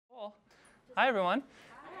Hi, everyone.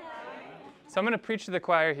 So I'm going to preach to the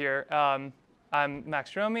choir here. I'm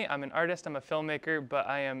Max Romey. I'm an artist. I'm a filmmaker, but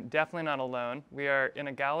I am definitely not alone. We are in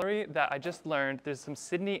a gallery that I just learned there's some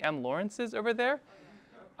Sidney M. Lawrences over there.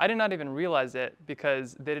 I did not even realize it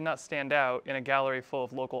because they did not stand out in a gallery full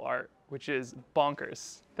of local art, which is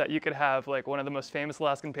bonkers. That you could have like one of the most famous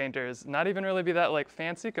Alaskan painters not even really be that like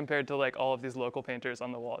fancy compared to like all of these local painters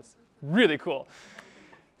on the walls. Really cool.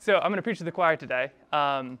 So I'm going to preach to the choir today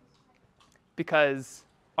because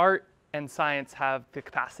art and science have the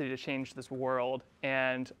capacity to change this world,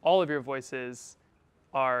 and all of your voices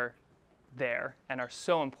are there and are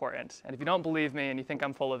so important. And if you don't believe me and you think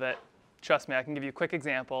I'm full of it, trust me, I can give you a quick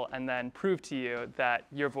example and then prove to you that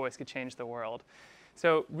your voice could change the world.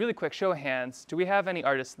 So really quick, show of hands. Do we have any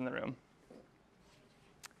artists in the room?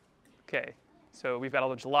 Okay, so we've got a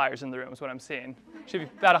bunch of liars in the room is what I'm seeing. Should be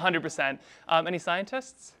about 100%. Any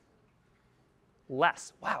scientists?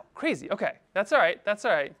 Less. Wow, crazy. Okay, that's all right. That's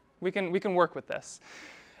all right. We can work with this.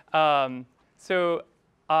 I'm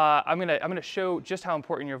gonna show just how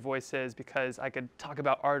important your voice is because I could talk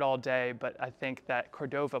about art all day, but I think that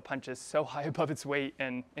Cordova punches so high above its weight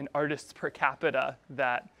in artists per capita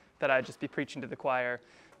that I'd just be preaching to the choir.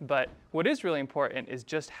 But what is really important is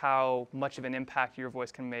just how much of an impact your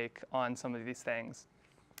voice can make on some of these things.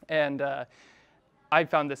 And I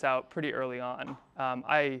found this out pretty early on.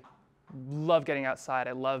 I love getting outside.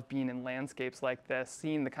 I love being in landscapes like this,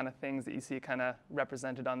 seeing the kind of things that you see kind of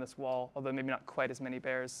represented on this wall, although maybe not quite as many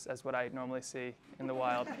bears as what I normally see in the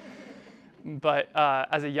wild. But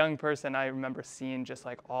as a young person, I remember seeing just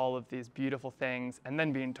like all of these beautiful things and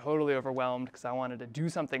then being totally overwhelmed because I wanted to do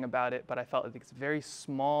something about it, but I felt like it's a very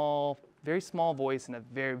small voice in a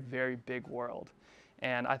very, very big world.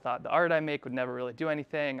 And I thought the art I make would never really do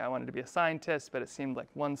anything. I wanted to be a scientist, but it seemed like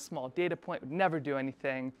one small data point would never do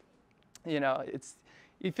anything. You know,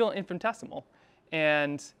 you feel infinitesimal.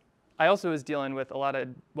 And I also was dealing with a lot of,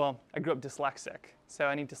 well, I grew up dyslexic. So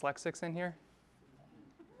any dyslexics in here?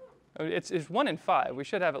 It's 1 in 5. We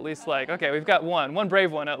should have at least like, okay, we've got one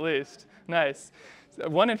brave one at least. Nice. So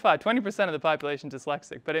 1 in 5, 20% of the population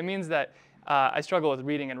dyslexic. But it means that I struggle with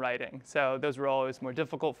reading and writing. So those were always more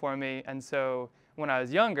difficult for me. And so when I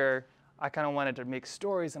was younger, I kind of wanted to make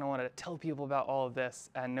stories and I wanted to tell people about all of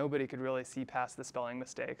this, and nobody could really see past the spelling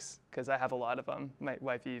mistakes because I have a lot of them. My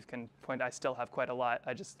wife Eve can point, I still have quite a lot.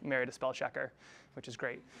 I just married a spell checker, which is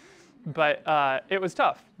great. But it was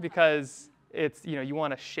tough because it's, you know, you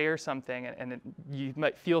want to share something and you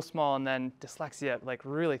might feel small, and then dyslexia like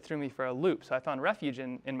really threw me for a loop. So I found refuge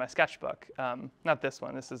in my sketchbook. Not this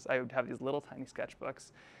one. I would have these little tiny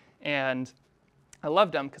sketchbooks. And I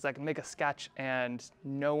loved them because I could make a sketch and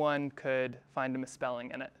no one could find a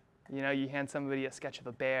misspelling in it. You know, you hand somebody a sketch of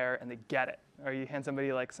a bear and they get it. Or you hand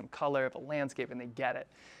somebody like some color of a landscape and they get it.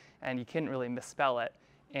 And you couldn't really misspell it.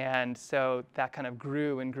 And so that kind of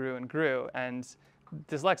grew and grew and grew. And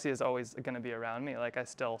dyslexia is always going to be around me. Like I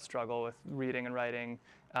still struggle with reading and writing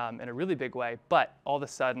in a really big way. But all of a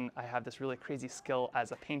sudden, I have this really crazy skill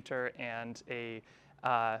as a painter and a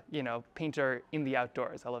painter in the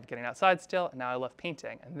outdoors. I love getting outside still, and now I love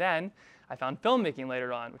painting. And then I found filmmaking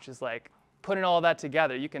later on, which is like putting all that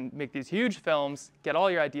together. You can make these huge films, get all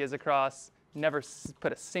your ideas across, never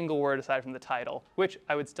put a single word aside from the title, which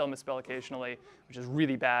I would still misspell occasionally, which is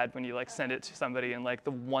really bad when you like send it to somebody and like the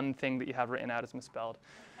one thing that you have written out is misspelled.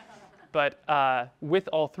 But with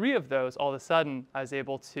all three of those, all of a sudden, I was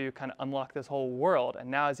able to kind of unlock this whole world.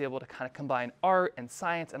 And now I was able to kind of combine art and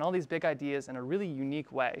science and all these big ideas in a really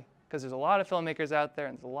unique way. Because there's a lot of filmmakers out there,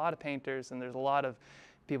 and there's a lot of painters, and there's a lot of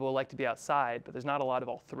people who like to be outside, but there's not a lot of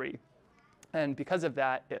all three. And because of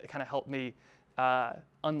that, it kind of helped me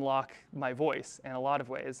unlock my voice in a lot of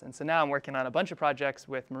ways. And so now I'm working on a bunch of projects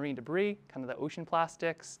with marine debris, kind of the ocean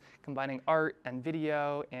plastics, combining art and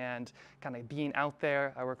video and kind of being out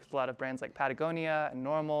there. I work with a lot of brands like Patagonia and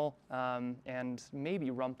Normal and maybe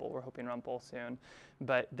Rumpel. We're hoping Rumpel soon.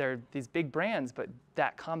 But they're these big brands, but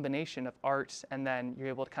that combination of art and then you're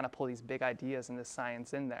able to kind of pull these big ideas and this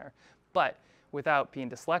science in there. But without being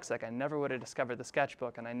dyslexic, I never would have discovered the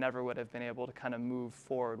sketchbook, and I never would have been able to kind of move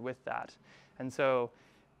forward with that. And so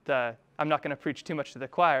I'm not going to preach too much to the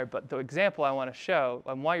choir, but the example I want to show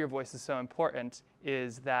and why your voice is so important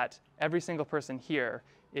is that every single person here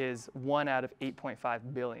is 1 out of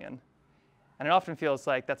 8.5 billion. And it often feels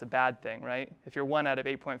like that's a bad thing, right? If you're 1 out of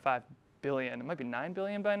 8.5 billion, it might be 9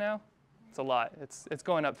 billion by now. It's a lot. It's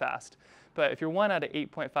going up fast. But if you're 1 out of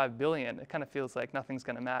 8.5 billion, it kind of feels like nothing's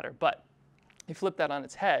going to matter. But you flip that on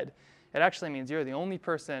its head, it actually means you're the only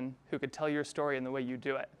person who could tell your story in the way you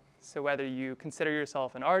do it. So whether you consider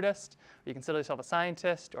yourself an artist, or you consider yourself a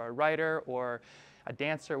scientist, or a writer, or a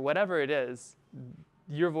dancer, whatever it is,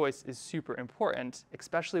 your voice is super important,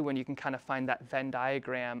 especially when you can kind of find that Venn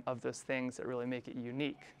diagram of those things that really make it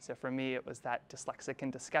unique. So for me, it was that dyslexic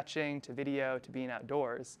into sketching, to video, to being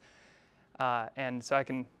outdoors. And so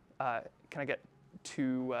can I get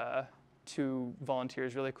two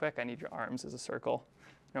volunteers really quick? I need your arms as a circle.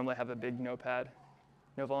 Normally I have a big notepad.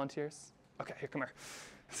 No volunteers? Okay, here, come here.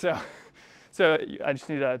 So I just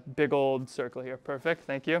need a big old circle here. Perfect,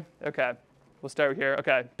 thank you. Okay, we'll start here.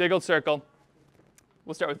 Okay, big old circle.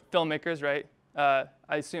 We'll start with filmmakers, right? I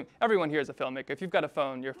assume everyone here is a filmmaker. If you've got a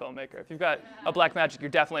phone, you're a filmmaker. If you've got a Blackmagic, you're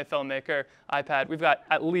definitely a filmmaker. iPad, we've got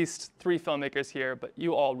at least 3 filmmakers here, but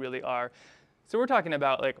you all really are. So we're talking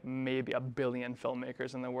about like maybe 1 billion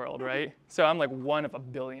filmmakers in the world, right? So I'm like one of 1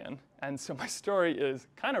 billion. And so my story is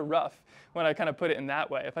kind of rough when I kind of put it in that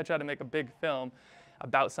way. If I try to make a big film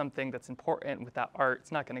about something that's important with that art,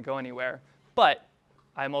 it's not going to go anywhere. But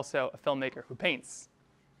I'm also a filmmaker who paints,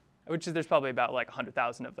 which is, there's probably about like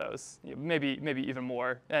 100,000 of those, maybe even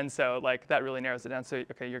more. And so like that really narrows it down. So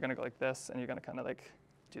okay, you're gonna go like this, and you're gonna kind of like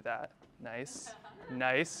do that. Nice,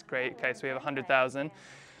 nice, great. Okay, so we have 100,000.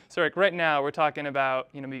 So like right now we're talking about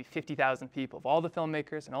maybe 50,000 people of all the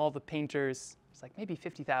filmmakers and all the painters. It's like maybe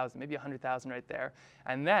 50,000, maybe 100,000 right there.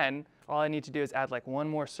 And then all I need to do is add like one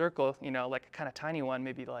more circle, like a kind of tiny one,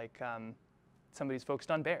 maybe like somebody who's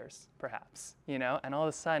focused on bears, perhaps, and all of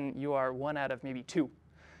a sudden you are 1 out of maybe 2.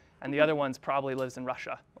 And the other one's probably lives in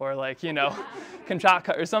Russia, or like,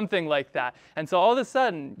 Kamchatka or something like that. And so all of a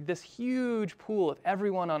sudden, this huge pool of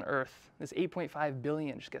everyone on Earth, this 8.5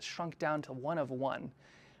 billion, just gets shrunk down to 1 of 1.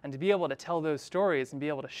 And to be able to tell those stories and be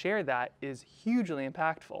able to share that is hugely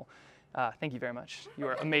impactful. Thank you very much. You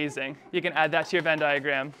are amazing. You can add that to your Venn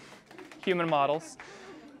diagram. Human models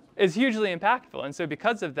is hugely impactful. And so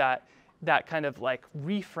because of that kind of like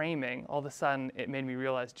reframing, all of a sudden it made me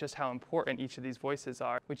realize just how important each of these voices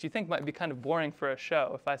are, which you think might be kind of boring for a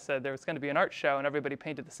show. If I said there was going to be an art show and everybody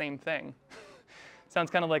painted the same thing. Sounds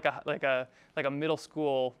kind of like a middle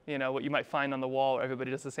school, what you might find on the wall where everybody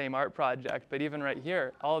does the same art project. But even right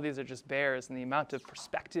here, all of these are just bears, and the amount of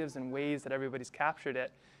perspectives and ways that everybody's captured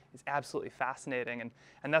it is absolutely fascinating.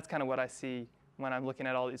 And that's kind of what I see when I'm looking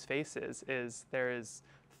at all these faces, is there is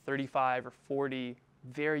 35 or 40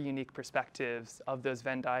 very unique perspectives of those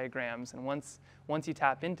Venn diagrams. And once you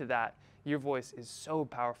tap into that, your voice is so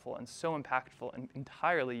powerful and so impactful and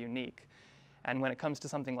entirely unique. And when it comes to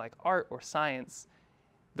something like art or science,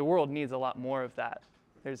 the world needs a lot more of that.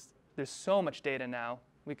 There's so much data now.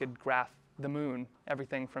 We could graph the moon,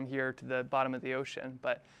 everything from here to the bottom of the ocean.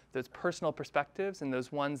 But those personal perspectives and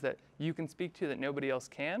those ones that you can speak to that nobody else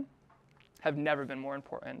can have never been more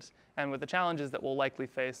important. And with the challenges that we'll likely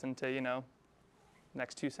face into,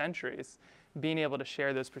 next 2 centuries, being able to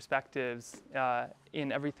share those perspectives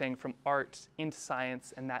in everything from art into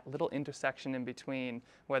science and that little intersection in between,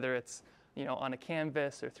 whether it's on a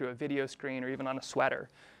canvas or through a video screen or even on a sweater,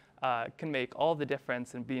 can make all the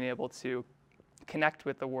difference in being able to connect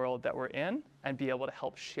with the world that we're in and be able to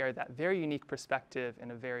help share that very unique perspective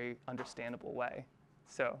in a very understandable way.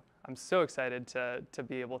 So I'm so excited to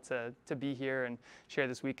be able to be here and share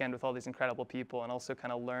this weekend with all these incredible people, and also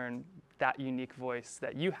kind of learn that unique voice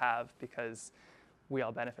that you have, because we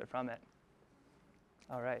all benefit from it.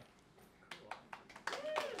 All right.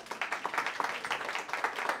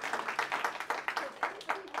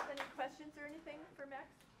 Any questions or anything for Max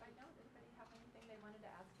right now? Does anybody have anything they wanted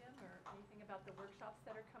to ask him, or anything about the workshops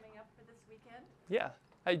that are coming up for this weekend? Yeah,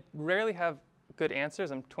 I rarely have good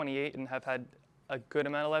answers. I'm 28 and have had a good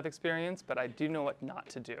amount of life experience, but I do know what not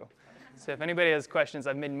to do. So if anybody has questions,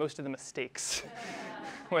 I've made most of the mistakes,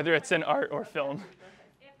 whether it's in art or film.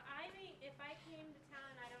 If I came to town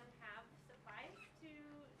and I don't have supplies to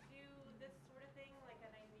do this sort of thing, like,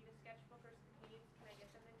 and I need a sketchbook or some paints, can I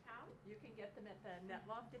get them in town? You can get them at the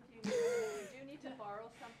Netloft if you need them. If you do need to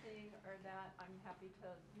borrow something or that, I'm happy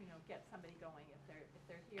to, get somebody going. If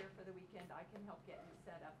they're here for the weekend, I can help get you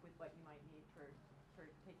set up with what you might need for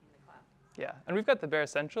taking the class. Yeah, and we've got the bare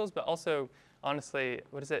essentials, but also, honestly,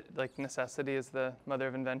 what is it? Like, necessity is the mother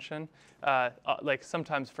of invention. Like,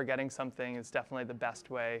 sometimes forgetting something is definitely the best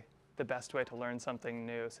way to learn something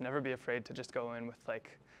new. So never be afraid to just go in with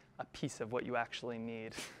like a piece of what you actually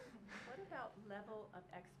need. What about level of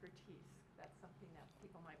expertise? That's something that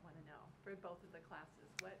people might want to know for both of the classes.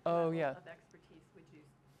 What level of expertise would you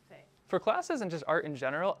say? For classes and just art in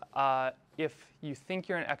general, if you think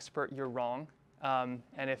you're an expert, you're wrong. And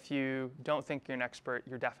if you don't think you're an expert,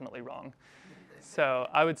 you're definitely wrong. So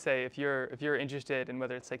I would say if you're interested in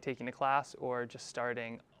whether it's like taking a class or just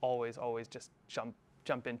starting, always just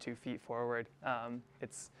jump in 2 feet forward.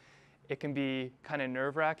 it can be kind of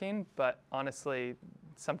nerve-wracking, but honestly,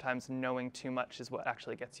 sometimes knowing too much is what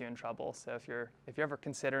actually gets you in trouble. So if you're ever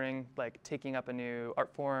considering like taking up a new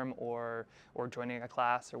art form or joining a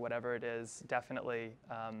class or whatever it is, definitely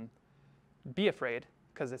be afraid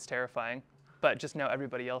because it's terrifying, but just know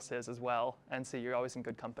everybody else is as well, and so you're always in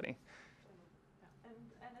good company.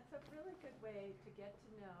 And it's a really good way to get to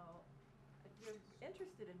know, if you're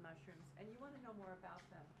interested in mushrooms and you want to know more about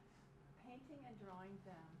them, painting and drawing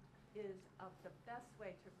them is the best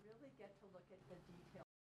way to really get to look at the details,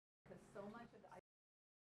 because so much of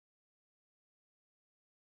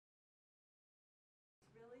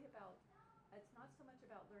it's really about, it's not so much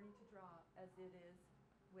about learning to draw as it is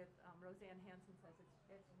with Roseanne Hansen says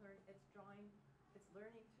it's learning to draw.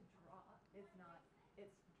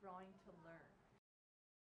 It's drawing to learn.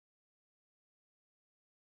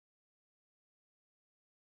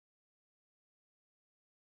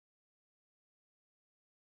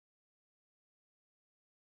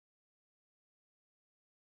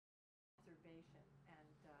 Observation and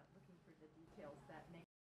looking for the details that make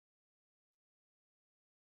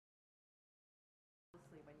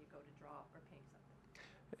closely when you go to draw or paint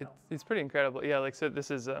something. It's pretty incredible. Yeah, like so this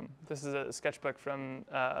is a sketchbook from,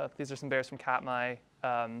 these are some bears from Katmai.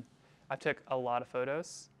 I took a lot of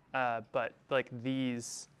photos, but like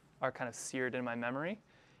these are kind of seared in my memory.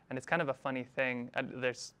 And it's kind of a funny thing.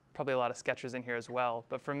 There's probably a lot of sketchers in here as well,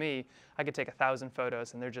 but for me, I could take 1,000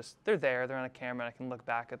 photos and they're there, they're on a camera, and I can look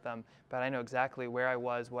back at them, but I know exactly where I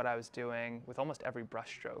was, what I was doing with almost every brush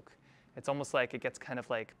stroke. It's almost like it gets kind of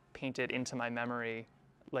like painted into my memory,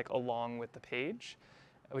 like along with the page,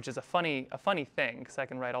 which is a funny thing, because I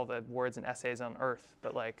can write all the words and essays on earth,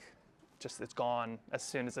 but like just it's gone as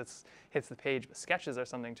soon as it hits the page. But sketches are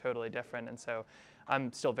something totally different, and so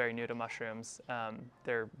I'm still very new to mushrooms.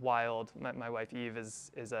 They're wild. My wife Eve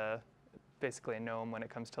is basically a gnome when it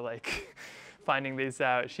comes to like finding these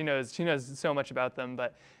out. She knows so much about them,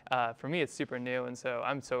 but for me it's super new, and so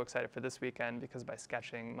I'm so excited for this weekend, because by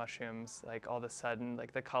sketching mushrooms, like all of a sudden,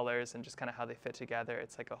 like the colors and just kind of how they fit together,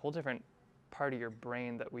 it's like a whole different part of your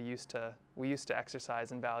brain that we used to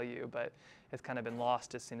exercise and value, but it's kind of been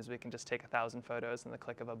lost as soon as we can just take 1,000 photos in the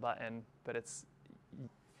click of a button. But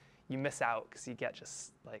you miss out because you get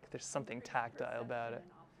just like there's something tactile about it.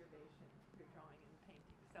 And observation, your drawing and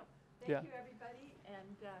painting. So Yeah. thank you everybody,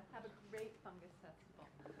 and have a great Fungus Festival.